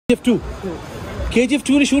KGF 2. KGF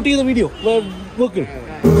 2 shoot the video. Okay.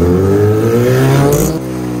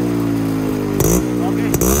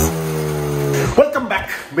 Welcome back,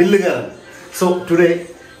 Millukaran. So today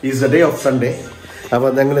is the day of Sunday. അപ്പോൾ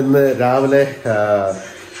ഞങ്ങൾ ഇന്ന് രാവിലെ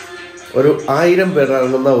ഒരു 1000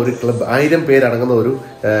 പേരടങ്ങുന്ന ഒരു ക്ലബ്ബ് 1000 പേരടങ്ങുന്ന ഒരു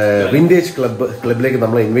വിൻറ്റേജ് ക്ലബിലേക്ക്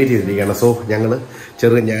നമ്മൾ ഇൻവൈറ്റ് ചെയ്തിരിക്കുകയാണ്. സോ ഞങ്ങൾ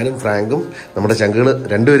ഞാനും ഫ്രാങ്കും നമ്മുടെ ചങ്കുകൾ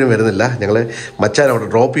രണ്ടുപേരും വരുന്നില്ല. ഞങ്ങൾ മച്ചാൻ അവിടെ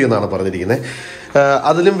ഡ്രോപ്പ് ചെയ്യുമെന്നാണ് പറഞ്ഞിരിക്കുന്നത്.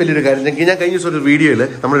 അതിലും വലിയൊരു കാര്യം ഞാൻ കഴിഞ്ഞ ദിവസം ഒരു വീഡിയോയിൽ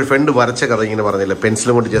നമ്മുടെ ഫ്രണ്ട് വരച്ച കഥ ഇങ്ങനെ പറഞ്ഞില്ല,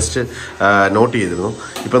 പെൻസിലും കൊണ്ട് ജസ്റ്റ് നോട്ട് ചെയ്തിരുന്നു.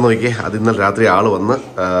 ഇപ്പം നോക്കിയേ, അത് ഇന്നലെ രാത്രി ആൾ വന്ന്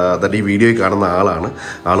അതായത് ഈ വീഡിയോയിൽ കാണുന്ന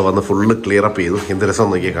ആൾ വന്ന് ഫുള്ള് ക്ലിയർ അപ്പ് ചെയ്തു. എന്ത്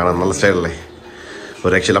രസം നോക്കിയേ കാണാൻ, നല്ല സ്റ്റൈലല്ലേ,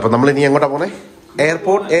 ഒരു രക്ഷയില്ല. അപ്പം നമ്മൾ ഇനി എങ്ങോട്ടാണ് പോണേ?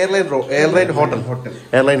 എയർലൈൻ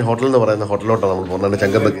ഹോട്ടൽ എന്ന് പറയുന്ന ഹോട്ടലിലോട്ടാണ് നമ്മൾ പോകുന്നത്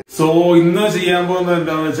ചങ്കത്തേക്ക്. സോ ഇന്ന് ചെയ്യാൻ പോകുന്നത്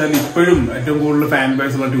എന്താണെന്ന് വെച്ചാൽ ഇപ്പോഴും ഏറ്റവും കൂടുതൽ ഫാൻ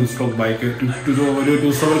ബേസ് ഉള്ള 2-stroke ബൈക്ക്, ഒരു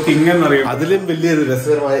 2-stroke കിങ് എന്നറിയാം. അതിലും വലിയൊരു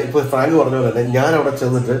രസകരമായ, ഇപ്പൊ ഫ്രാങ്ക് പറഞ്ഞ പോലെ തന്നെ ഞാൻ അവിടെ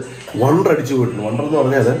ചെന്നിട്ട് വണ്ടർ അടിച്ചു പോയിട്ടുണ്ട്. വണ്ടർ എന്ന്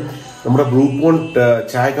പറഞ്ഞാൽ നമ്മുടെ ബ്രൂപ്പോൺ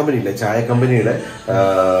ചായ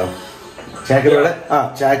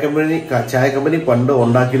കമ്പനി പണ്ട്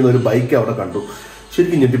ഉണ്ടാക്കിയിരുന്ന ഒരു ബൈക്ക് അവിടെ കണ്ടു.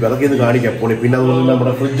 ശരിക്കും ഞെട്ടിപ്പോ. അതൊക്കെ ഇന്ന് കാണിക്കാം പോണി. പിന്നെ അതുപോലെ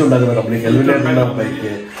നമ്മുടെ ഫ്രിഡ്ജ് ഉണ്ടാക്കുന്ന കമ്പനി ഹെൽമെറ്റ്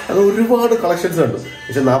ബൈക്ക്, അത് ഒരുപാട് കളക്ഷൻസ് ഉണ്ട്.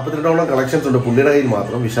 പക്ഷെ 42ഓളം കളക്ഷൻസ് ഉണ്ട് പുള്ളിയുടെ കയ്യിൽ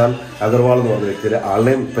മാത്രം. വിശാൽ അഗർവാൾ എന്ന് പറഞ്ഞ വ്യക്തിയുടെ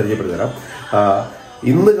ആളെയും പരിചയപ്പെടുത്തി തരാം.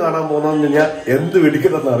 ഇന്ന് കാണാൻ പോകുന്നതെന്ന് കഴിഞ്ഞാൽ എന്ത്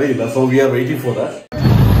വെടിക്കുന്നതെന്ന് അറിയില്ല. So we are waiting for that.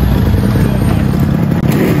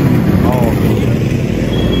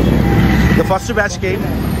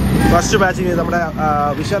 First batch നമ്മുടെ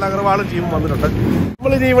വിശാൽ അഗർവാളും ടീമും വന്നിട്ടുണ്ട്.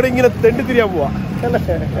 നമ്മളിനി ഇവിടെ ഇങ്ങനെ തെണ്ടിത്തിരിയാൻ പോവാ.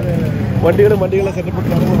 വണ്ടികളെ സെറ്റപ്പ്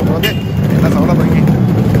ഇറങ്ങി എല്ലാ സൗണ്ട് ഇറങ്ങി.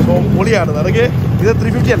 സോ പൊളിയാണ് ഇറങ്ങി. ഇത്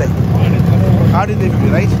 350 അല്ലേ? ആടി 350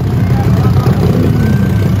 right.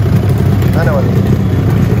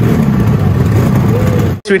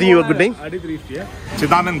 Sweetie, your good name?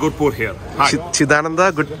 Chidanand Gurpur here. Hi. Chidananda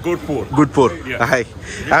Gurpur. Yeah. Hi.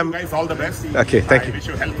 You guys all the best. Okay, thank you. I wish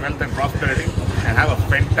you health, wealth and prosperity and have a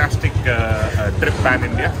fantastic trip pan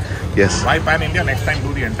India. Yes. Why pan India? Next time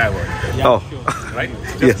do the entire world. Yeah. Oh. Right?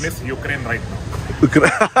 Just Yes. miss Ukraine right now.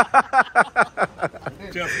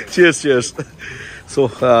 Cheers. So,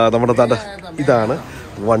 നമ്മുടെ താണ്ട ഇതാണ്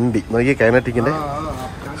വണ്ടി. നോക്കിയേ കൈനറ്റിക്കിന്റെ.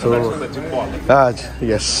 So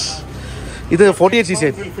yes, ഇത് 48cc.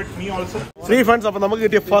 Shri friends, അപ്പൊ നമുക്ക്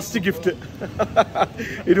കിട്ടിയ first gift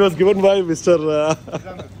it was given by mister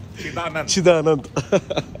Chidanand.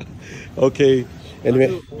 Okay, anyway,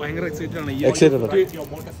 ഭയങ്കര excited ആണ്. Write your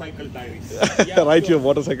motorcycle diaries. Write your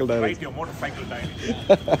motorcycle diary. Write your motorcycle diary.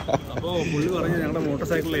 അപ്പോൾ പുള്ളി പറഞ്ഞ് ഞങ്ങളുടെ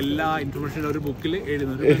മോട്ടോർ എല്ലാ ഇൻഫർമേഷനും ഒരു ബുക്കിൽ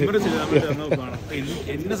എഴുതുന്നത്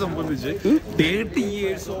എന്നെ സംബന്ധിച്ച് 30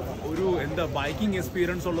 years ഓഫ് ഒരു ബൈക്കിംഗ്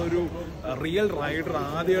എക്സ്പീരിയൻസ് ഉള്ള ഒരു റിയൽ റൈഡർ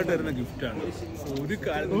ആദ്യമായിട്ട് വരുന്ന ഗിഫ്റ്റാണ്. ഒരു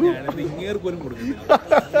കാലത്ത് ഞാനത് ഇങ്ങേർ പോലും കൊടുക്കുന്നില്ല.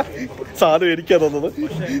 സാധനം എനിക്കാ തന്നത്.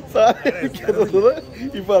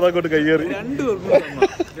 ഇപ്പൊ അതങ്ങോട്ട് കയ്യേറി.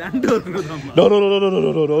 രണ്ടുപേർക്കും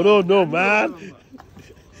No, man.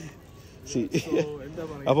 See.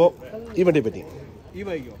 അപ്പോ ഈ വണ്ടിയെ പറ്റി,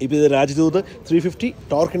 ഇപ്പൊ ഇത് രാജ്ദൂത് 350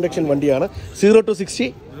 ടോർക്ക് ഇൻഡക്ഷൻ വണ്ടിയാണ്. 0 to 60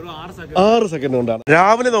 6 സെക്കൻഡ് കൊണ്ടാണ്.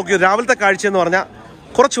 രാവിലത്തെ കാഴ്ച എന്ന് പറഞ്ഞാൽ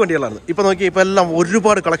കുറച്ച് വണ്ടികളാണ്. ഇപ്പൊ നോക്കി, ഇപ്പൊ എല്ലാം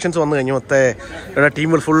ഒരുപാട് കളക്ഷൻസ് വന്നു കഴിഞ്ഞു. മൊത്തം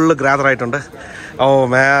ടീമുകൾ ഫുള്ള് ഗ്രാദർ ആയിട്ടുണ്ട്. ഓ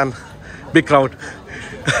മാൻ, ബിഗ് ക്രൗഡ്.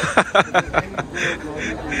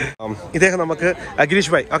 ഇദ്ദേഹം നമുക്ക്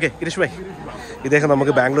ഗിരീഷ് ഭായ് ഇദ്ദേഹം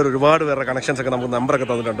നമുക്ക് ബാംഗ്ലൂർ ഒരുപാട് പേരുടെ കണക്ഷൻസ് ഒക്കെ നമുക്ക് നമ്പറൊക്കെ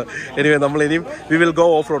തന്നിട്ടുണ്ട്. എനിവേ, നമ്മൾ ഇനിയും we will go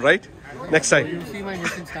off road right next time.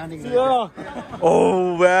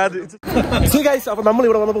 അപ്പൊ നമ്മൾ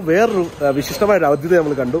ഇവിടെ വന്നപ്പോൾ വേറൊരു വിശിഷ്ടമായ ഒരു അതിഥി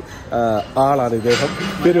നമ്മൾ കണ്ടു. ആളാണ് ഇദ്ദേഹം.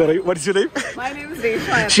 പേര് പറയും. What is your name? My name is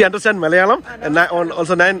Resha. She understands Malayalam and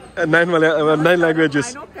also nine languages.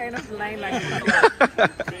 I know kind of 9 languages.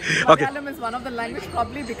 Okay. Malayalam is one of the language,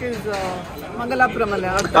 probably because Mangalapuram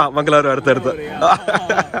Malayalam. Mangalapuram അടുത്തടുത്ത്.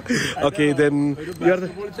 Okay, then you are the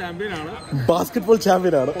basketball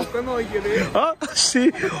champion ആണ്.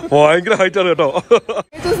 ഭയങ്കര height ആണ് കേട്ടോ.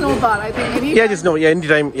 It is no bar. I think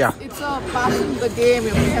anytime. Yeah. It's a passion, the game.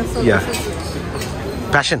 You have so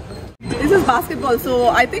passion. This is basketball. So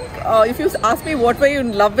I think if you ask me what were you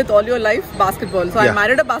in love with all your life, basketball. So I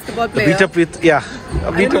married a basketball player. Beat up with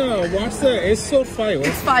What's the S or 5?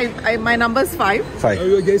 It's 5. My number is 5.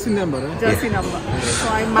 Your jersey number. Jersey number. So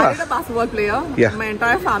I married a basketball player. My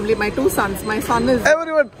entire family, my 2 sons. My son is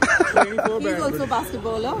everyone. He's also a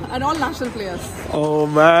basketballer and all national players. Oh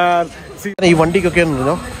man. See, ഈ വണ്ടിക്കൊക്കെ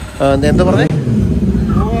ഉണ്ടോ എന്താ പറഞ്ഞേ?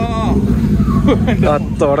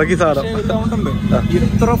 തുടങ്ങി സാധനം.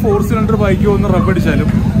 ഇത്ര 4 cylinder bike ഒന്ന് റബ്ബടിച്ചാലും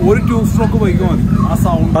ഒരു 2-stroke bike മതി. ആ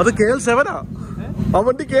സൗണ്ട് അത് KL7 ആ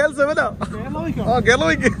വണ്ടി KL7 കേരള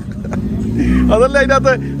ബൈക്ക്. അതല്ല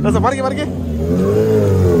അതിനകത്ത് മറിക്കേ.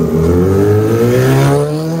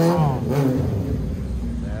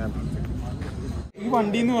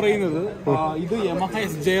 വണ്ടി എന്ന് പറയുന്നത് ഇത് യമഹ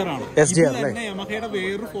SJR ആണ്. യമഹയുടെ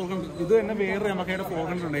വേറൊരു 400, ഇത് തന്നെ വേറെ യമഹയുടെ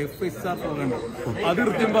 400 ഉണ്ട്, FSR 400. അത്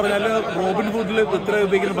കൃത്യം പറഞ്ഞാൽ റോബിൻ ഹുഡിൽ ഇത്ര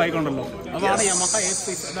ഉപയോഗിക്കുന്ന ബൈക്ക് ഉണ്ടല്ലോ, അതാണ് യമഹ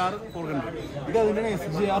FSR 400. ഇത് അതിന്റെ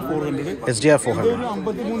SJR 400. ഒരു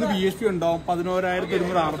 53 bhp ഉണ്ടാവും,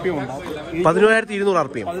 11,200 RPM ഉണ്ടാവും. 11,200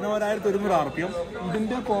 RPM.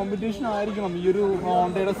 ഇതിന്റെ കോമ്പറ്റീഷൻ ആയിരിക്കണം ഈ ഒരു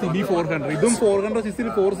ഹോണ്ടയുടെ CB 400. ഇതും 400cc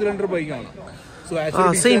 4 സിലിണ്ടർ ബൈക്കാണ്.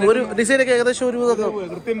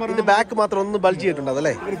 ബാക്ക് മാത്രം ഒന്ന് ബൾജ് ചെയ്തിട്ടുണ്ട്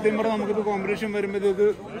അതല്ലേ? കൃത്യം പറഞ്ഞാൽ നമുക്കിപ്പോ കോമ്പറ്റീഷൻ വരുമ്പോഴത്തേക്ക്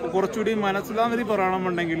കുറച്ചുകൂടി മനസ്സിലാവുന്ന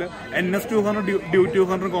പറയണമെന്നുണ്ടെങ്കിൽ NS200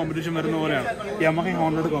 200 കോമ്പറ്റീഷൻ വരുന്ന പോലെയാണ് യമഹ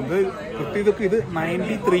ഹോണ്ടയുടെ കോമ്പറ്റീഷൻ. ഇത്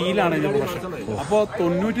 93ലാണ് ഇതിന്റെ പ്രൊഡക്ഷൻ. അപ്പൊ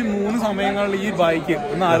 93 സമയങ്ങളിൽ ഈ ബൈക്ക്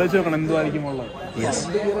ഒന്ന് ആലോചിച്ച് നോക്കണം എന്തുമായിരിക്കും ഉള്ളത്.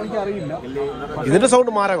 എനിക്കറിയില്ല ഇതിന്റെ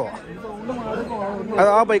സൗണ്ട് മാരകോ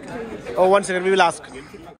ആ bike. One second we will ask.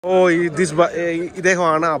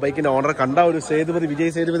 ഇദ്ദേഹമാണ് ആ ബൈക്കിന്റെ ഓണർ. കണ്ട ഒരു സേതുപതി,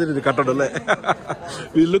 വിജയ് സേതുപതി ഒരു കട്ടുണ്ടല്ലേ?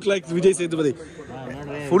 Look like Vijay Sethupathi.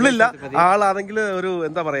 ഫുള്ളില്ല ആളാണെങ്കിൽ ഒരു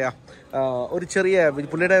എന്താ പറയാ, ഒരു ചെറിയ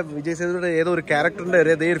പുള്ളിയുടെ വിജയ് സേതുപതിയുടെ ഏതോ ഒരു ക്യാരക്ടറിന്റെ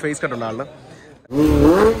ഏതോ ഒരു ഫേസ് കട്ടുണ്ട് ആളിന്.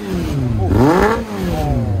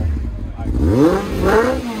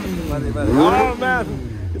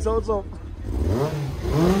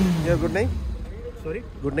 Good name? Sorry?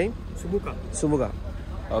 Good name? Sumuga.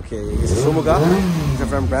 Okay, he's Sumuga. He's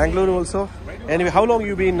from Bangalore also. Anyway, how long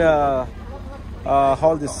you been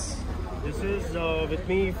haul this? This is with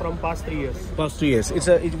me from past 3 years. Past 3 years. It's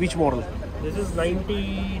which model? This is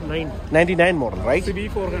 99. 99 model, right? CB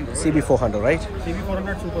 400. CB 400, right? CB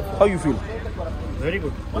 400 Super 4. How you feel? Very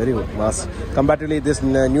good. Very good, mass. Comparatively, this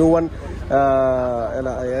new one,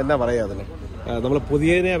 enna paraya adile. നമ്മൾ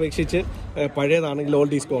പുതിയതിനെ അപേക്ഷിച്ച് പഴയതാണെങ്കിൽ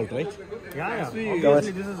old is gold, right? Yeah.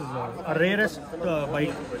 This is a rarest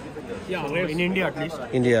bike. In India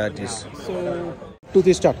at least. So, to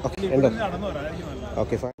this start. Okay, end of.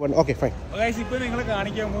 Okay, fine. Okay, fine. Guys, ഇപ്പോൾ നിങ്ങളെ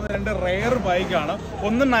കാണിക്കാൻ പോകുന്ന രണ്ട് rare ബൈക്കാണ്.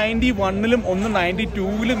 ഒന്ന് 91ലും ഒന്ന്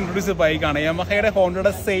 92ലും ഇൻട്രൊഡ്യൂസ് ബൈക്കാണ്. യമഹയുടെ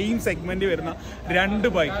ഹോണ്ടയുടെ സെയിം സെഗ്മെന്റ് വരുന്ന രണ്ട്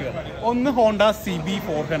ബൈക്കുകൾ. ഒന്ന് ഹോണ്ട CB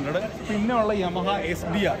 400, പിന്നെ ഉള്ള Yamaha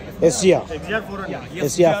SJR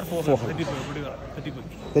 400.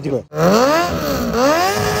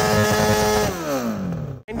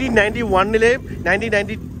 1991ലെയും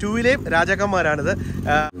 1992ലെയും രാജാക്കന്മാരാണിത്.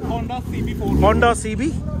 Honda CB 400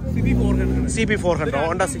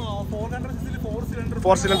 Honda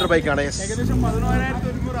 4 cylinder ബൈക്കാണ്.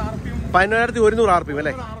 11,100 RPM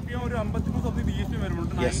അല്ലേ?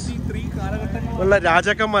 ഉള്ള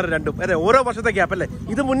രാജാക്കന്മാർ രണ്ടും അല്ലെ? ഓരോ വർഷത്തെ ഗ്യാപ്പ് അല്ലേ?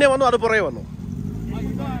 ഇത് മുന്നേ വന്നു, അത് പുറകെ വന്നു.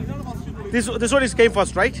 This one is came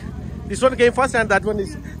first, right? This one came first and that one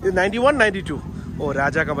is 91, 92. ഓ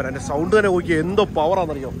രാജാക്കന്മാർ. എന്റെ സൗണ്ട് തന്നെ നോക്കി എന്തോ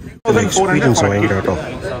പവറാണെന്നറിയോ?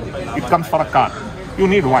 It comes for a car. You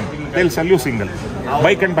need one. They'll sell you single.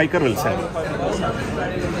 Bike and biker will sell.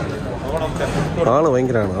 ആള്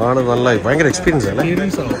ഭയങ്കരമാണ്. ആള് നല്ല ഭയങ്കര എക്സ്പീരിയൻസ് ആണ്.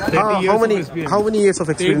 How many years of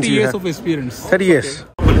experience? 30 years of experience. 30 years.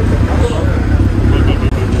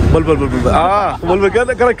 Bol.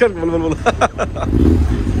 Correct. Bol.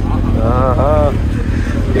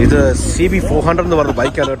 ഇത് CB 400 എന്ന് പറഞ്ഞ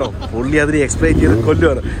ബൈക്കാണ് കേട്ടോ. പുള്ളി അതിന് എക്സ്പ്ലെയിൻ ചെയ്ത്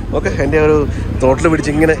കൊല്ലുവാണ്. ഓക്കെ, എൻ്റെ ഒരു തോട്ടിൽ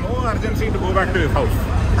പിടിച്ച് ഇങ്ങനെ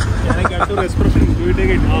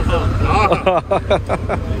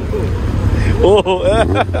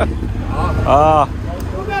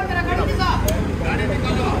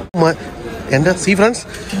എൻ്റെ ഫ്രണ്ട്സ്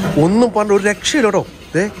ഒന്നും പറഞ്ഞ ഒരു രക്ഷയില്ല കേട്ടോ.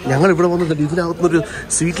 ഞങ്ങൾ ഇവിടെ വന്നിട്ട് ഇതിനകത്തുനിന്നൊരു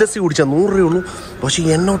സ്വീറ്റ്ലെസ് കുടിച്ചാൽ 100 രൂപയുള്ളൂ. പക്ഷെ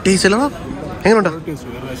എന്നോ ടേസ്റ്റ് അല്ല. എങ്ങനെയുണ്ടോ?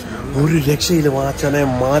 ഒരു രക്ഷയില്ല മാച്ചാനെ.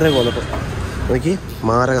 മാരക വന്നപ്പോൾ എനിക്ക്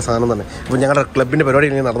മാരക സാധനം തന്നെ. അപ്പോൾ ഞങ്ങളുടെ ക്ലബിൻ്റെ പരിപാടി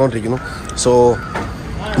ഇങ്ങനെ നടന്നുകൊണ്ടിരിക്കുന്നു. സോ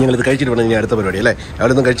ഞങ്ങളിത് കഴിച്ചിട്ട് വേണം ഇനി അടുത്ത പരിപാടി അല്ലേ?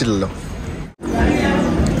 അവിടെ ഒന്നും കഴിച്ചില്ലല്ലോ.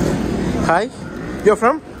 Hi, you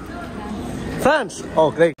from France? Oh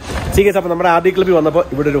great. Serious. അപ്പോൾ നമ്മുടെ ആദ്യ ക്ലബ്ബിൽ വന്നപ്പോൾ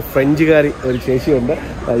ഇവിടെ ഒരു ഫ്രഞ്ചുകാരി ഒരു ചേച്ചിയുണ്ട്.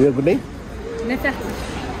 Your good name?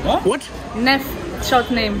 What? Nef, short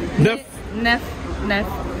name. Nef.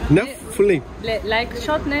 Full name? Like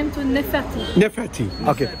short name to Nefati.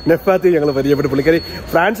 Okay, Nefati ഞങ്ങൾ പരിചയപ്പെട്ട പുള്ളിക്കാരി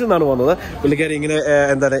ഫ്രാൻസിൽ നിന്നാണ് വന്നത്. പുള്ളിക്കാരി ഇങ്ങനെ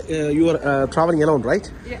എന്താണ്, you are travelling alone, right?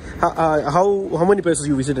 How many places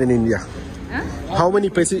you visited in India? How many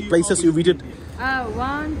places you visited?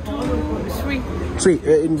 1, 2, 3. 3.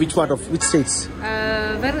 In which part of which states?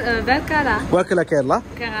 Verkala.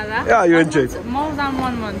 Kerala. Yeah, you enjoyed. More than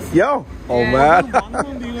 1 month. Yeah. Oh man.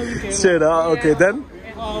 Shit. Okay, then.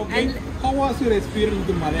 Okay. How was your experience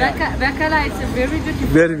with Malayalam? Verkala is very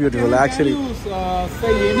beautiful. Very beautiful, actually. Can you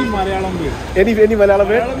say any Malayalam word? Any Malayalam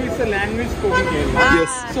word? Malayalam is a language spoken here.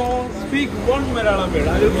 Yes. So speak one Malayalam word. I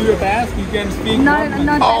will give you a task. You can speak. No, one.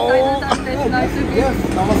 no, Oh. no, it's okay. Yes.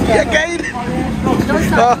 Namaskar. Yeah, guide.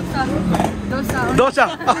 Dosa.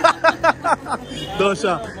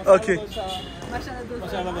 Dosha. Okay.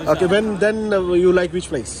 Mashallah. Okay, then you like which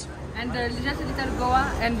place? And just a little Goa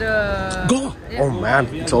and Goa. Yeah. Oh man,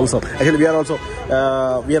 it's awesome. Actually, we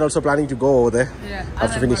are also planning to go over there Yeah.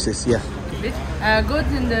 after finish this. Yeah. good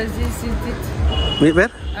in the this is it.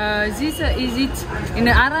 Where? This is it. In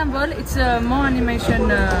Arambol, it's more animation,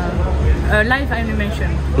 live animation.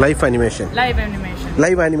 Live animation. Live animation.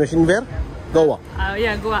 Live animation where? Goa.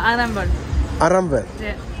 Yeah, Goa, Arambol. Aramvel.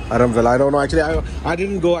 Yeah. Aramvel. I don't know. Actually, I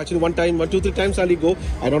didn't go. Actually, 2, 3 times I'll go.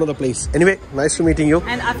 I don't know the place. Anyway, nice to meeting you.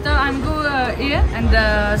 And after I'm go here, and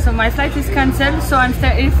so my flight is cancelled, so I'm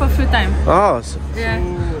staying here for a few time. Oh. Yeah.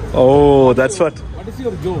 Oh, that's what. What is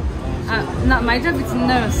your job? No, my job is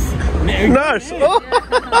nurse. Nurse. Oh.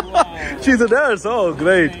 She's a nurse. Oh,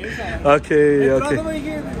 great. Okay.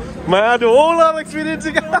 Man, all are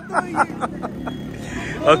experiencing.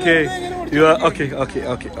 Okay. You are okay.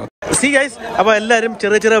 See guys, അപ്പോൾ എല്ലാവരും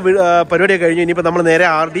ചെറിയ പരിപാടിയൊക്കെ കഴിഞ്ഞു. ഇനിയിപ്പോൾ നമ്മൾ നേരെ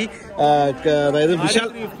RD അതായത്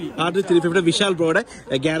RD 350 Vishal ബ്രോയുടെ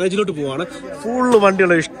ഗ്യാരേജിലോട്ട് പോവാണ്. ഫുള്ള്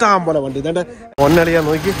വണ്ടിയുള്ള ഇഷ്ടം പോലെ വണ്ടി. ഇതാണ്ട് ഒന്നളിയാ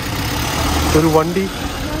നോക്കി ഒരു വണ്ടി,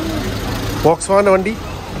 വോക്സ്വാഗന്റെ വണ്ടി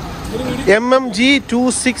MMG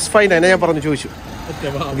 2659 ഞാൻ പറഞ്ഞു ചോദിച്ചു.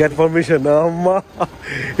 Get permission. അമ്മ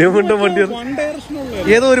എവിടെ വണ്ടി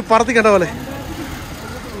ഏതോ ഒരു പറത്തി കണ്ട പോലെ.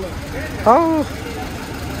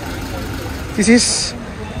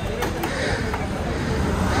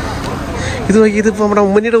 ഇതിപ്പോ നമ്മുടെ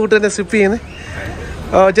ഉമ്മനിയുടെ കൂട്ട് തന്നെ സ്ലിപ്പ് ചെയ്യുന്നത്.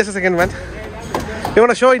 ജസ്റ്റ് എ സെക്കൻഡ് മാൻ,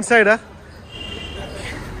 ഇവിടെ ഷോ ഇൻസൈഡാ.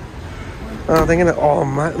 അതെങ്ങനെ? ഓ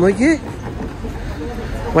നോക്കിയേ,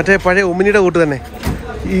 മറ്റേ പഴയ ഉമ്മനിയുടെ കൂട്ട് തന്നെ.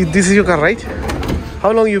 This is your car, right?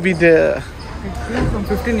 How long you been there? From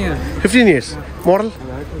 15 years. 15 years. Model?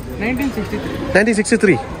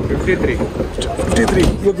 1963. 53.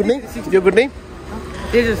 Your good name?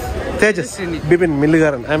 Tejas. Bibin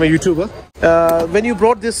Millukaran. I'm a YouTuber. When you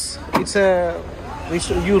brought this, it's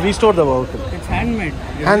you restored the vehicle. It's handmade.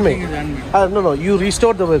 Handmade. Everything is handmade. No. You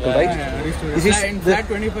restored the vehicle, right? Restored. Is this In flat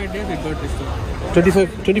 25 days it got restored.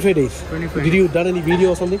 25 days. 25 Did you done any video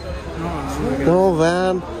or something? No,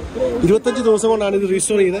 man. 25 ദിവസം കൊണ്ടാണ് ഇത്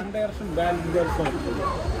restore ചെയ്തത്.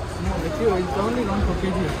 It's only gone for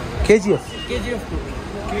KGF.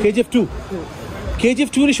 KGF 2. KGF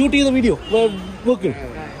 2 shoot ചെയ്ത video vehicle.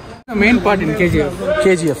 The main part in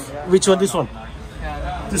KGF. Which one? This one.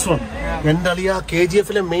 This one. എൻ്റെ അളിയ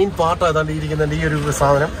KGF-ലെ main part അതാണ് ഇരിക്കുന്നത്. ഈ ഒരു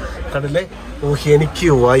സാധനം കണ്ടില്ലേ? എനിക്ക്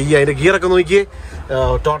വയ്യ. അതിന്റെ ഗിയറൊക്കെ നോക്കിയേ.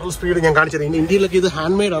 ടോട്ടൽ സ്പീഡ് ഞാൻ കാണിച്ചത്. ഇന്ത്യയിലൊക്കെ ഇത്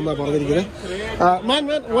ഹാൻഡ് മെയ്ഡ് ആണെന്നാണ് പറഞ്ഞിരിക്കുന്നത്. Man,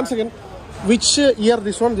 one second. Which year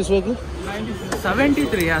this vehicle?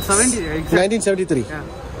 73. Yeah, 70. Exactly. 1973. Yeah.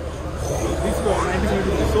 This was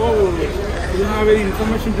 1973. So you have any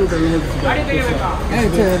information to tell us?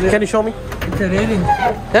 Can you show me? It's a railing.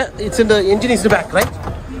 Yeah, it's in the engine is the back, right?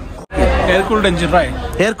 Air-cooled engine, right?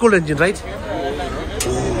 Air-cooled engine, right?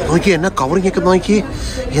 നോക്കിയേ എന്നാ covering ഒക്കെ നോക്കിയേ,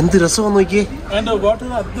 എന്ത് രസമാണ് നോക്കിയേ. And what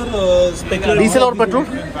are other specular? Diesel or petrol?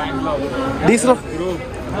 Diesel or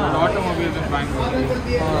Automobile in Bangalore.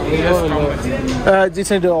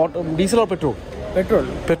 Diesel or petrol?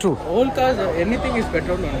 Petrol. All cars, anything is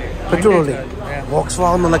petrol only. Petrol only.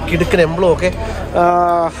 Volkswagen എന്നുള്ള കിടുക്കൻ emblem ഒക്കെ.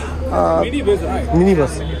 Minibus, right?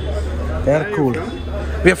 Minibus. Air cooled.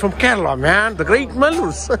 We are from Kerala, man. The great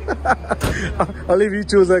Mallus. Only we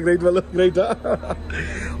choose a great Mallu. Great.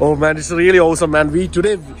 Oh man, it's really awesome, man.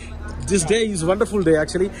 This day is a wonderful day.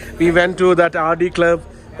 Actually, we went to that RD club,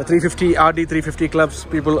 the 350 RD 350 clubs.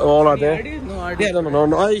 People all are there. No RD. Yeah,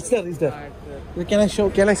 no. It's there.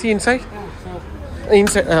 Can I see inside?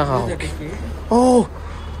 Inside. Okay. Oh,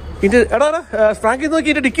 Frankie,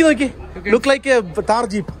 look like a Thar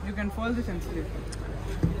Jeep. You can fold this and sleep.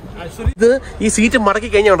 ഇത് ഈ seat മടക്കി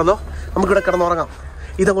കഴിഞ്ഞാൽ ഉണ്ടല്ലോ നമുക്കിവിടെ കിടന്നുറങ്ങാം.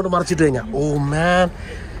 ഇതങ്ങോട്ട് മറിച്ചിട്ട് കഴിഞ്ഞാൽ ഓ മാൻ,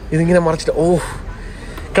 ഇതിങ്ങനെ മറിച്ചിട്ട് ഓ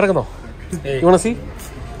കിടക്കുന്നോ. You wanna see?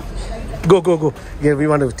 Go. Yeah, we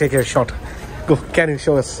want to take a shot. Go. Can you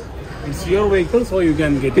show us? It's your vehicle, so you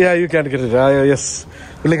can get it. Yeah, you can get it. Yes.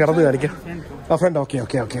 പുള്ളി കടന്നു കാണിക്കാം. ഫ്രണ്ട്. ഓക്കെ.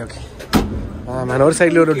 മാൻ, ഒരു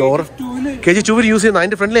സൈഡിൽ ഒരു door KG2 use ചെയ്യുന്ന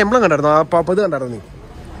അതിന്റെ ഫ്രണ്ടിൽ emblem കണ്ടായിരുന്നു. ഇത് കണ്ടായിരുന്നു നീ?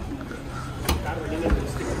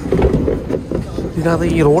 ഇതിനകത്ത്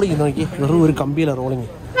ഈ റോളിങ് നോക്കി, വെറും ഒരു കമ്പിയിലാണ് റോളിങ്.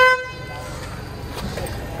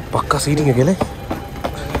 പക്ക സീറ്റിംഗ് ഒക്കെ അല്ലേ?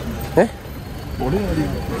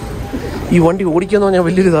 ഈ വണ്ടി ഓടിക്കാന്ന് പറഞ്ഞാൽ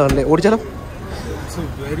വലിയൊരു ഇതാണല്ലേ. ഓടിച്ചാലോ?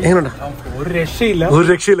 എങ്ങനെയുണ്ട്? ഒരു രക്ഷയില്ല.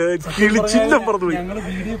 കിളിച്ചില്ലം പറഞ്ഞുപോയി. ഞങ്ങള്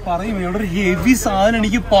വീഡിയോ പറയും, ഇവിടെ ഒരു ഹെവി സാധനം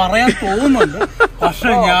എനിക്ക് പറയാൻ തോന്നുന്നുണ്ട്,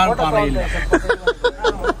 പക്ഷെ ഞാൻ പറയില്ല.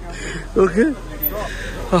 ഓക്കെ,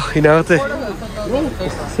 ഇതിനകത്തെ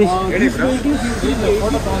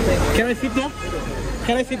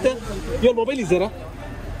Can I sit there? Your mobile is there?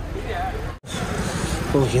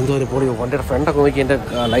 എന്തോരം പൊളി. വണ്ടിയുടെ ഫ്രണ്ടൊക്കെ നോക്കി എൻ്റെ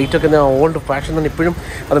ലൈറ്റൊക്കെ ഓൾഡ് ഫാഷൻ തന്നെ ഇപ്പോഴും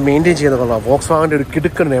അത് മെയിൻറ്റെയിൻ ചെയ്യുന്ന കൊള്ളാം. വോക്സ് വാഗൻ്റെ ഒരു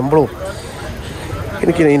കിടുക്കൻ എംബ്ലവും.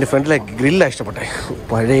 എനിക്ക് ഇതിൻ്റെ ഫ്രണ്ടിലെ ഗ്രില്ലാണ് ഇഷ്ടപ്പെട്ടെ.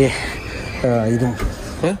 പഴയ ഇതും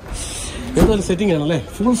എന്തോരം സെറ്റിംഗ് ആണല്ലേ,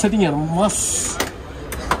 ഫുൾ സെറ്റിംഗ് ആണ്. മസ്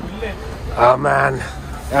മാൻ,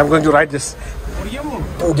 I am going to ride this.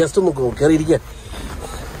 Just ഒന്ന് കയറി ഇരിക്കുക.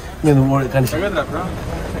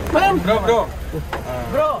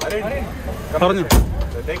 പറഞ്ഞു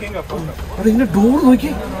അതിന്റെ ഡോർ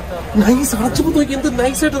നോക്കി, നൈസ് അടച്ചപ്പോ നോക്കി, എന്ത്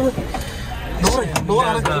നൈസായിട്ടത്. ഡോർ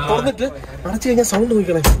തുറന്നിട്ട് അടച്ചു കഴിഞ്ഞാൽ സൗണ്ട്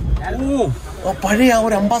നോക്കണേ. ഓ പഴയ ആ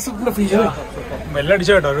ഒരു അംബാസഡറിന്റെ ഫീച്ചർ വെള്ളം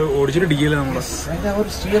അടിച്ച കേട്ടോ, ഒരു ഓടിച്ചിട്ട് ഡിഗ്രി നമ്മള്.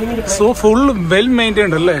 സോ ഫുൾ വെൽ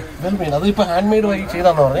മെയിൻറ്റൈൻഡ് അല്ലേ. അത് ഇപ്പൊ ഹാൻഡ് മെയ്ഡ് വഴി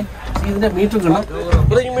ചെയ്താന്ന് പറഞ്ഞേ. ഇതിന്റെ മീറ്റർ കണ്ടോ,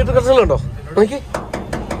 ഇവിടെ ഈ മീറ്റർ കണ്ടോ നോക്കി.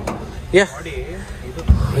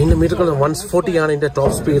 അതിന്റെ മീറ്റർ കണ്ടോ 140 ആണ് ഇതിന്റെ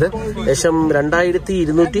ടോപ്പ് സ്പീഡ്. ഏകദേശം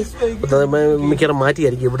 2200 മിക്കവാറും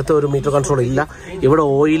മാറ്റിയായിരിക്കും. ഇവിടുത്തെ ഒരു മീറ്റർ കൺട്രോൾ ഇല്ല. ഇവിടെ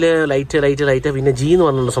ഓയില് ലൈറ്റ് പിന്നെ ജി എന്ന്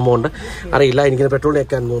പറഞ്ഞ സംഭവമുണ്ട്. അറിയില്ല, എനിക്കിത് പെട്രോൾ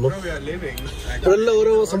വെക്കാൻ തോന്നുന്നു. ഇവിടെല്ലാം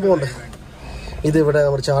ഓരോ സംഭവമുണ്ട്. ഇത് ഇവിടെ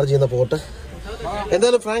നമ്മൾ ചാർജ് ചെയ്യുന്ന പോർട്ട്.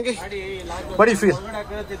 എന്തായാലും ഫ്രാങ്ക്,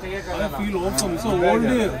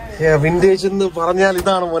 വിന്റേജ് എന്ന് പറഞ്ഞാൽ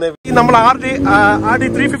ഇതാണ് മോനെ. നമ്മൾ RD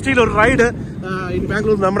 350 ഒരു റൈഡ് ഇൻ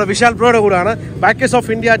ബാംഗ്ലൂർ നമ്മുടെ വിശാൽ ബ്രോയുടെ കൂടാണ്. ബാക്കേഴ്സ് ഓഫ്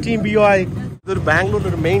ഇന്ത്യ ടീം BOI. ഇതൊരു ബാംഗ്ലൂരിന്റെ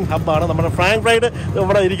ഒരു മെയിൻ ഹബ്ബാണ്. നമ്മുടെ ഫ്രാങ്ക് റൈഡ്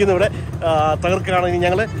ഇവിടെ ഇരിക്കുന്ന ഇവിടെ തകർക്കാണ്. ഇനി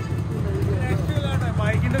ഞങ്ങള്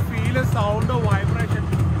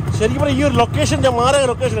ശരിക്കും പറഞ്ഞാൽ ഈ ഒരു ലൊക്കേഷൻ ഞാൻ മാറിയ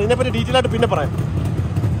ലൊക്കേഷൻ, ഇതിനെപ്പറ്റി ഡീറ്റെയിൽ ആയിട്ട് പിന്നെ പറയാം.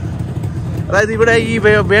 അതായത് ഇവിടെ ഈ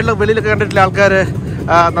വെളിയിലൊക്കെ കണ്ടിട്ടില്ല ആൾക്കാർ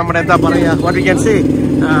നമ്മുടെ എന്താ പറയുക, വാട്ട് യു ക്യാൻ സേ,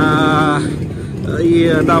 ഈ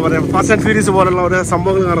എന്താ പറയുക ഫാസ്റ്റ് ആൻഡ് ഫ്യൂരിയസ് പോലുള്ള ഒരു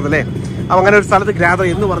സംഭവങ്ങൾ കാണുന്നല്ലേ. അപ്പം അങ്ങനെ ഒരു സ്ഥലത്ത് ഗ്രാദർ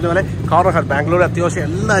എന്ന് പറഞ്ഞ പോലെ കോർണർ ഹാർട്ട് ബാംഗ്ലൂർ അത്യാവശ്യം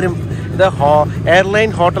എല്ലാവരും ഇത് എയർലൈൻ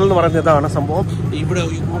ഹോട്ടൽ എന്ന് പറയുന്ന ഇതാണ് സംഭവം. ഇവിടെ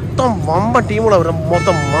മൊത്തം വമ്പൻ ടീമുകൾ, അവിടെ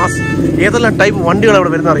മൊത്തം മാസ് ഏതെല്ലാം ടൈപ്പ് വണ്ടികൾ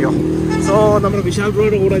അവിടെ വരുന്ന അറിയോ. സോ നമ്മുടെ വിശാൽ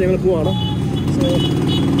ബ്രോയുടെ കൂടെ ഞങ്ങൾ പോവാണ്. So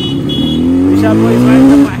Vishal bro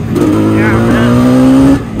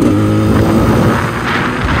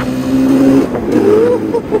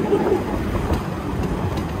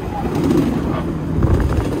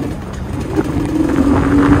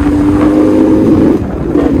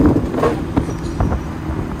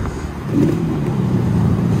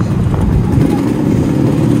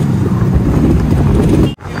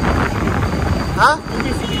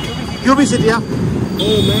UB City, yeah?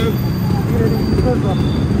 Oh man.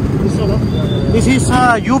 This is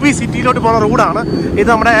UB സിറ്റിയിലോട്ട് പോകുന്ന റോഡാണ്. ഇത്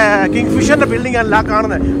നമ്മുടെ കിങ് ഫിഷറിന്റെ ബിൽഡിംഗ് അല്ല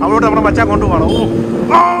കാണുന്നത്. അവിടോട്ട് നമ്മുടെ മച്ചാൻ കൊണ്ടുപോകണം.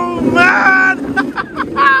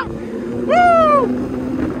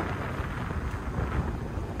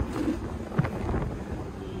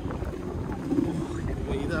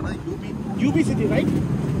 ഇതാണ് UB City, right?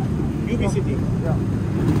 UB City. Yeah.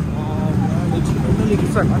 It's totally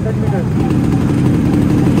different. 100 meters.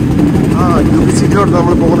 UB സിറ്റിയിലോട്ട്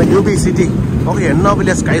നമ്മൾ പോകുന്നത്. UB സിറ്റി ഓക്കെ, എന്നാ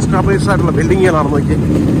വലിയ സ്കൈ സ്ക്രാപ്പേഴ്സ് ആയിട്ടുള്ള ബിൽഡിങ്ങുകളാണ് നോക്കി.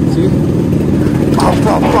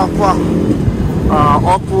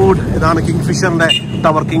 ഓക്വുഡ്, ഇതാണ് king ഫിഷറിന്റെ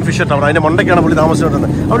tower, king Fisher tower. അതിന്റെ മണ്ടയ്ക്കാണ് പുള്ളി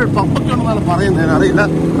താമസിച്ചുകൊണ്ടിരുന്നത്. അവിടെ ഒരു പബ്ബൊക്കെ ഉണ്ടെന്നാണ് പറയുന്നത്, അറിയില്ല.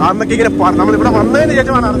 അന്നൊക്കെ ഇങ്ങനെ നമ്മളിവിടെ വന്നതിന്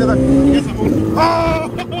ശേഷമാണ് അറിഞ്ഞത്.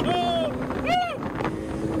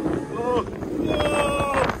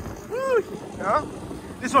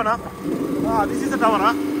 This one, this is the tower,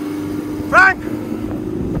 Frank.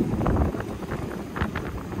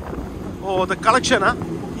 Oh, the collection,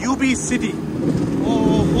 UB City.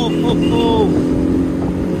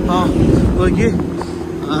 Okay.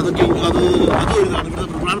 അതൊക്കെ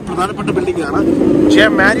പ്രധാനപ്പെട്ട ബിൽഡിംഗ് ആണ്. പക്ഷേ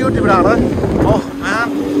മാരിയോട്ട് ഇവിടെ ആണ്.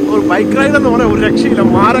 ഒരു ബൈക്ക് റൈഡ് എന്ന് പറഞ്ഞാൽ ഒരു രക്ഷയില്ല,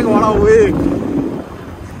 മാരകമാണ്.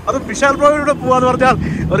 അത് വിശാൽ ബ്രോയിലൂടെ പോവാന്ന് പറഞ്ഞാൽ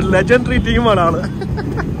ഒരു ലെജൻഡറി ടീമാണ് ആള്.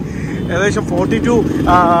 ഏകദേശം 42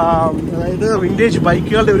 അതായത് വിന്റേജ്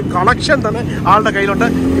ബൈക്കുകളുടെ ഒരു കളക്ഷൻ തന്നെ ആളുടെ കയ്യിലുണ്ട്.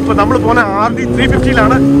 ഇപ്പൊ നമ്മൾ പോകുന്ന RD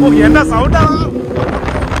 350ലാണ്. എന്നാ സൗണ്ടാണ്.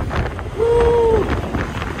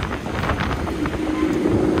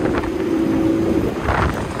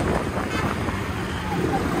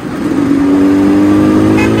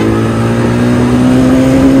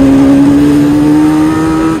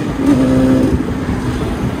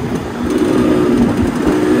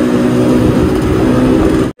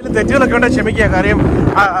 തെറ്റുകളൊക്കെ ഉണ്ട്, ക്ഷമിക്കുക. കാര്യം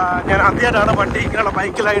ഞാൻ ആദ്യമായിട്ടാണ് വണ്ടി ഇങ്ങനെയുള്ള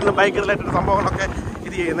ബൈക്കിലായിട്ടുള്ള സംഭവങ്ങളൊക്കെ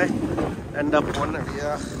ഇത് ചെയ്യുന്നത്. എൻ്റെ പൊന്നടിയ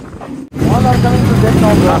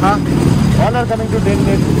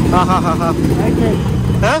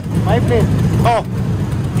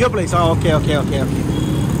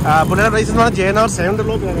പുള്ളിയുടെ പ്ലേസ് എന്ന് പറഞ്ഞാൽ JNR 7th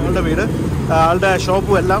block ആണ് ആളുടെ വീട്, ആളുടെ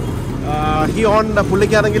ഷോപ്പും എല്ലാം.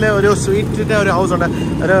 പുള്ളിക്കാണെങ്കിൽ ഒരു സ്വീറ്റിൻ്റെ ഒരു ഹൗസ് ഉണ്ട്,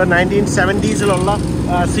 ഒരു 1970s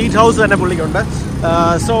സ്വീറ്റ് ഹൗസ് തന്നെ പുള്ളിക്കുണ്ട്.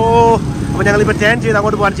 സോ അപ്പോൾ ഞങ്ങളിപ്പോൾ ടേൺ ചെയ്ത്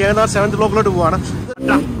അങ്ങോട്ട് പോകാൻ JNR 7th blockലോട്ട് പോവാണ്.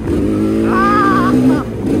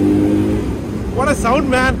 What a a sound,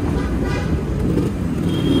 man.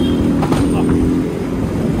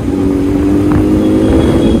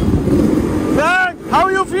 Frank, how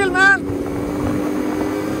you feel, man?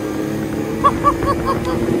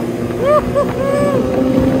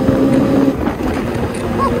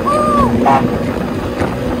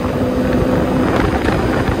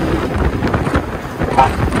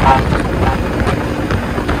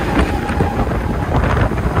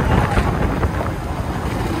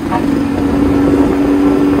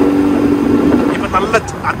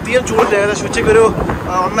 അധികം ചൂടില്ല, ഏകദേശം ഉച്ചയ്ക്ക് ഒരു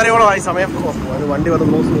 1:30 സമയം. വണ്ടി വന്ന്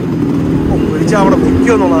ക്ലോസ് പിടിച്ചാൽ അവിടെ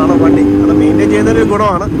നിൽക്കുമെന്നുള്ളതാണ് വണ്ടി. അത് മെയിൻറ്റെയിൻ ചെയ്യുന്നൊരു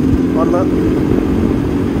ഗുണമാണ്. ഒന്ന്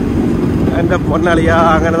എൻ്റെ പൊന്നളിയ,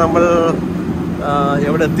 അങ്ങനെ നമ്മൾ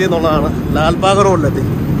എവിടെ എത്തിയെന്നുള്ളതാണ്. ലാൽബാഗ് റോഡിലെത്തി.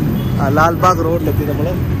 ലാൽബാഗ് റോഡിലെത്തി നമ്മൾ.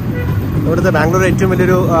 ഇവിടുത്തെ ബാംഗ്ലൂർ ഏറ്റവും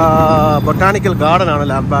വലിയൊരു ബൊട്ടാണിക്കൽ ഗാർഡനാണ്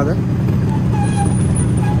ലാൽബാഗ്.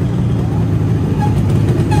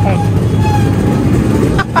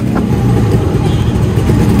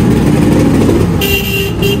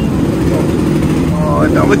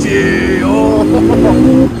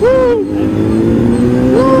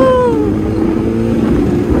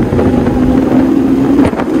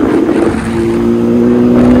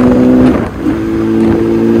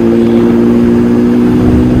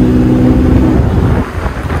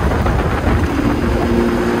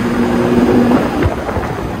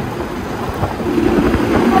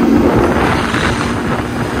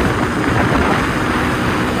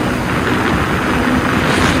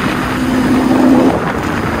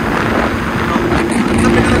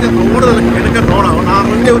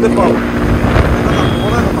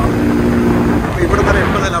 ഇവിടെ തന്നെ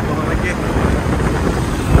 80 പോകുന്നത്.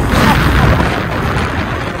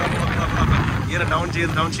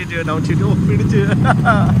 ഡൗൺ ഷീറ്റ് പിടിച്ച്.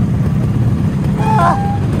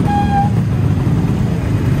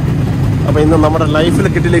 അപ്പൊ ഇന്ന് നമ്മുടെ ലൈഫിൽ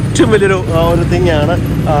കിട്ടിയ ഏറ്റവും വലിയൊരു ഒരു തിങ്ങാണ്.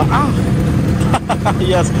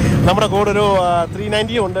 യെസ്, നമ്മുടെ കൂടെ ഒരു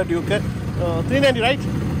 390 ഉണ്ട്, Duke 390, right?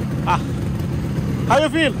 How you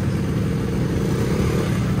feel?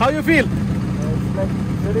 How you feel? It's like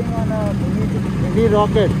sitting on a mini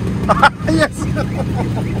rocket. Yes.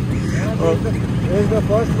 This is the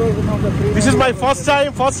first version of the 390. This is my first time,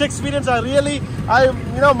 first experience.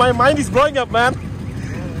 My mind is blowing up, man.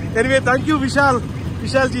 Anyway, thank you, Vishal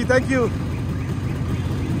ji, thank you.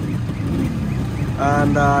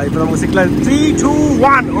 And if I'm going to 3, 2,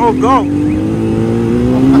 1, oh, go.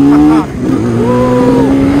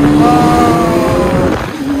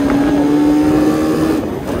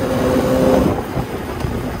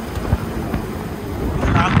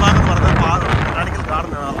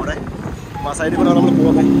 സൈഡിൽ കൂടെ നമ്മൾ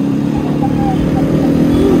പോകുന്നത്.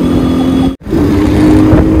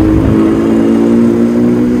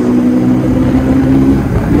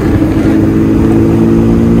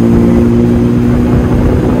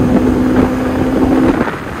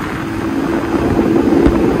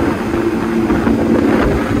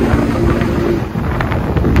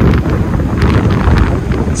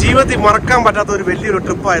 ജീവിതത്തിൽ മറക്കാൻ പറ്റാത്ത ഒരു വലിയൊരു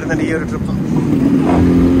ട്രിപ്പായിരുന്നു ഈ ഒരു trip.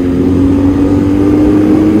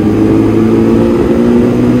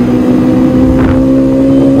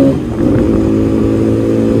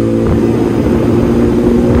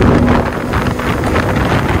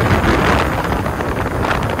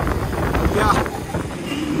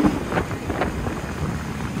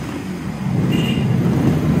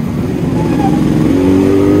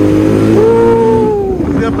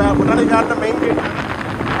 Main gate.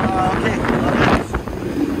 Okay,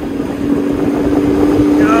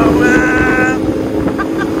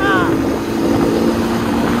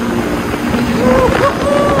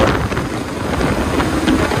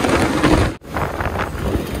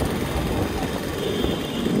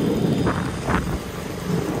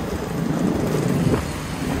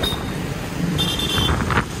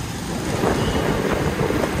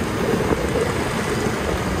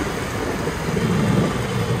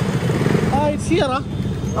 here, huh?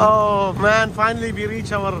 Oh man, finally we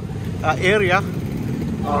reach our area.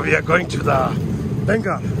 Oh, we are going to the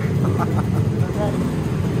Bengal.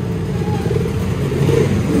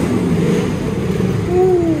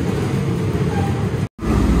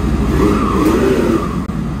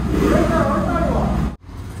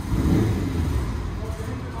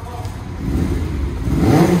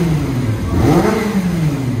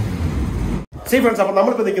 See friends, അപ്പോൾ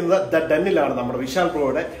നമ്മളിപ്പോൾ നിൽക്കുന്നത് ദ ഡെന്നിലാണ്. നമ്മുടെ വിശാൽ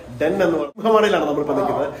ബ്രോയുടെ ഡെൻ എന്ന് മുഹമ്മണിലാണ് നമ്മളിപ്പോൾ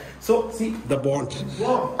നിൽക്കുന്നത്. So C the bond.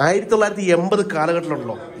 1980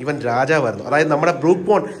 കാലഘട്ടത്തിലുണ്ടല്ലോ ഇവൻ രാജാവായിരുന്നു. അതായത് നമ്മുടെ ബ്രൂക്ക്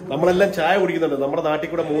ബോണ്ട്. നമ്മളെല്ലാം ചായ കുടിക്കുന്നുണ്ട്. നമ്മുടെ നാട്ടിൽ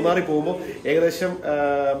കൂടെ മൂന്നാറിൽ പോകുമ്പോൾ ഏകദേശം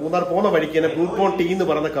മൂന്നാർ പോകുന്ന വഴിക്ക് തന്നെ ബ്രൂക്ക് ബോണ്ട് ടീ എന്ന്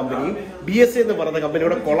പറയുന്ന കമ്പനിയും BSA എന്ന് പറയുന്ന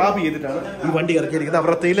കമ്പനിയോടെ കൊളാബ് ചെയ്തിട്ടാണ് ഈ വണ്ടി ഇറക്കിയിരിക്കുന്നത്.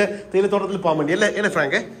 അവരുടെ തേയിലത്തോട്ടത്തിൽ പോകാൻ വേണ്ടി അല്ലേ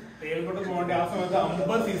ഫ്രാങ്ക്? വണ്ടി ആ സമയത്ത്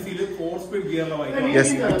 50cc 4-speed ഗിയറിലെ ബൈക്ക്.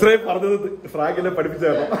 യെസ്, ഇത്രയും പറഞ്ഞത് ഫ്രാങ്കിനെ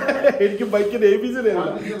പഠിപ്പിച്ചായിരുന്നു. എനിക്ക് ബൈക്കിന്റെ ABC.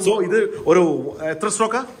 സോ ഇത് ഒരു എത്ര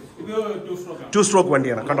സ്ട്രോക്കാ? 2 സ്ട്രോക്ക്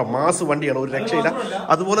വണ്ടിയാണ്. കണ്ടോ, മാസ് വണ്ടിയാണ്, ഒരു രക്ഷയില്ല.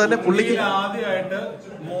 അതുപോലെ തന്നെ പുള്ളിക്ക് ആദ്യമായിട്ട്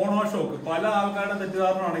മോണോഷോക്ക്, പല ആൾക്കാരുടെ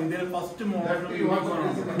തെറ്റിദ്ധാരണയാണ് ഇന്ത്യയിൽ ഫസ്റ്റ് മോണോഷോക്ക്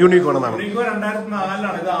യൂണിക്കോൺ എന്നാണ്.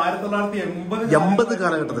 2004 ഇത് 1980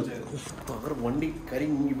 കാലഘട്ടത്തിൽ വണ്ടി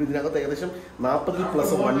ഇതിനകത്ത് ഏകദേശം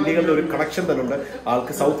 40+ വണ്ടികളുടെ ഒരു കളക്ഷൻ തന്നെ ഉണ്ട്.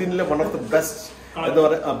 ആൾക്ക് സൗത്ത് ഇന്ത്യയിലെ വൺ ഓഫ് ദ ബെസ്റ്റ് എന്ന്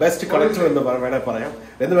പറയാം, ബെസ്റ്റ് കളക്ടർ എന്ന് വേണേൽ പറയാം.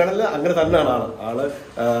 എന്ന് വേണമെങ്കിൽ അങ്ങനെ തന്നെയാണ് ആള്.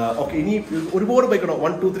 ഓക്കെ, ഇനി ഒരുപാട് ബൈക്കുണ്ടോ?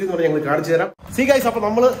 1, 2, 3 എന്ന് പറഞ്ഞാൽ ഞങ്ങൾ കാണിച്ചു തരാം. സി ഗൈസ്, അപ്പൊ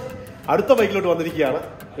നമ്മള് അടുത്ത ബൈക്കിലോട്ട് വന്നിരിക്കുകയാണ്.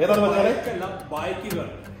 ഏതാണ് വെച്ചാല്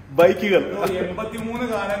ബൈക്കുകൾ 83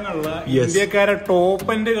 കാലങ്ങളില് ഇന്ത്യക്കാരെ ടോപ്പ്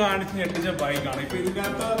എൻഡ് കാണിച്ച് ഞെട്ടിച്ച ബൈക്കാണ്. ഇപ്പൊ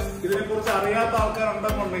ഇതിനെ കുറിച്ച് അറിയാത്ത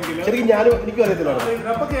ആൾക്കാരുണ്ടെന്നുണ്ടെങ്കിൽ ശരിക്കും ഞാനും എനിക്കും അറിയത്തില്ല.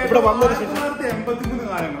 ഇവിടെ വന്നതിന് ശേഷം 1983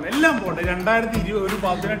 കാലങ്ങൾ എല്ലാം പോട്ടെ, 2020 ഒരു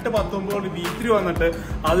 18-19 V3 വന്നിട്ട്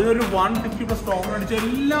അതിനൊരു 150+ സ്റ്റോക്ക് അടിച്ച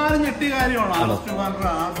എല്ലാരും ഞെട്ടിയ കാര്യമാണ്. ഇതൊക്കെ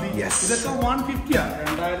 150ആണ്.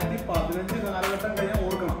 2015 കാലഘട്ടം കഴിഞ്ഞാൽ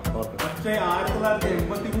ഓർക്കണം. പക്ഷേ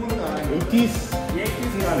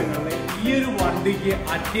 1983 കാലങ്ങളിൽ ഈ ഒരു വണ്ടിക്ക്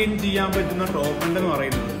അറ്റൈൻ ചെയ്യാൻ പറ്റുന്ന ടോപ്പ് എൻഡ് എന്ന്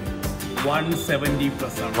പറയുന്നത്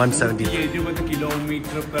 170+ ആണ്. 170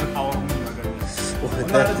 km/h.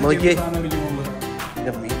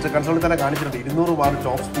 മീറ്റർ കൺസോളിൽ തന്നെ കാണിച്ചിട്ടുണ്ട് 200 വാട്ട്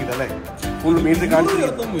ടോപ്പ് സ്പീഡ് അല്ലേ? ഫുൾ മീറ്റർ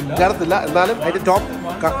കാണിച്ചില്ല, എന്നാലും അതിന്റെ ടോപ്പ്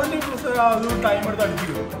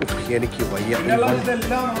എനിക്ക് വയ്യ.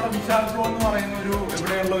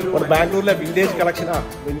 ബാംഗ്ലൂരിലെ വിന്റേജ് കളക്ഷൻ,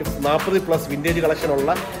 40+ വിന്റേജ് കളക്ഷൻ ഉള്ള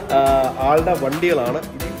ആളുടെ വണ്ടികളാണ്.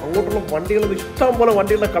 അങ്ങോട്ടുള്ള വണ്ടികൾ ഇഷ്ടം പോലെ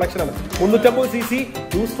വണ്ടികളുടെ കളക്ഷനാണ്. 350cc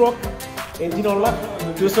 2 സ്ട്രോക്ക് എഞ്ചിനുള്ള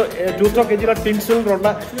 2 സ്ട്രോക്ക് എഞ്ചിനുള്ള ടിൻ സിലിണ്ടറുള്ള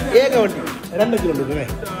ഏക വണ്ടി. 2 കിലോമീറ്റർ അല്ലേ?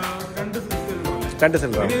 2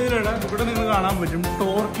 സിലിണ്ടർ. ഇവിടെ നിന്ന് കാണാൻ പറ്റും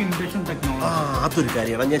ടോർക്ക് ഇൻഡക്ഷൻ ടെക്നോളജി. അതൊരു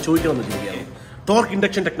കാര്യമാണ് ഞാൻ ചോദിക്കാൻ ചോദിക്കുകയാണ്. Torque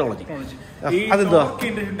induction technology. Torque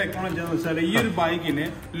induction technology എന്ന് വെച്ചാൽ ഈ ഒരു ബൈക്കിന്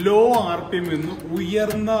ലോ RPM നിന്ന്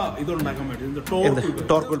ഉയർന്ന ഇതുണ്ടാക്കാൻ പറ്റും.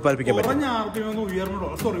 ടോർക്ക് ഉത്പാദിപ്പിക്കാൻ പറ്റും. കുറഞ്ഞ RPM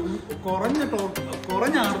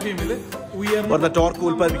കുറഞ്ഞ RPM ഉയർന്ന ടോർക്ക്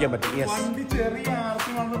ഉത്പാദിപ്പിക്കാൻ പറ്റും. വണ്ടി ചെറിയ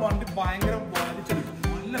RPM ആണെങ്കിൽ വണ്ടി ഭയങ്കര വലിച്ചെടുക്കും.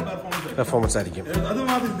 നല്ല പെർഫോമൻസ് ആയിരിക്കും. അത്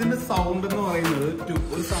മാത്രം ഇതിന്റെ സൗണ്ട് എന്ന് പറയുന്നത്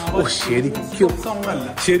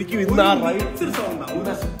ശരിക്കും ഇന്ന് ആ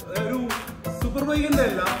ഒരു സൂപ്പർ ബൈക്കിന്റെ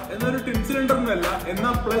അല്ല, എന്നൊരു ടിൻ സിലിണ്ടറിന്റെ അല്ല,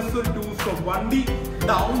 എന്നാൽ പ്ലസ് ഒരു 2 സ്ട്രോക്ക് വണ്ടി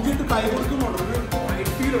ഡൗൺ ചെയ്തിട്ട് കൈ കൊടുക്കുന്നുണ്ട്.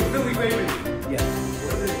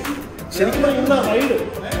 ശരിക്കും ഇന്ന് റൈഡ്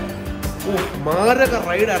മാരക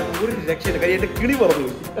റൈഡായിരുന്നു. ഒരു രക്ഷയില്ല, കൈ എന്റെ കിളി പറഞ്ഞു.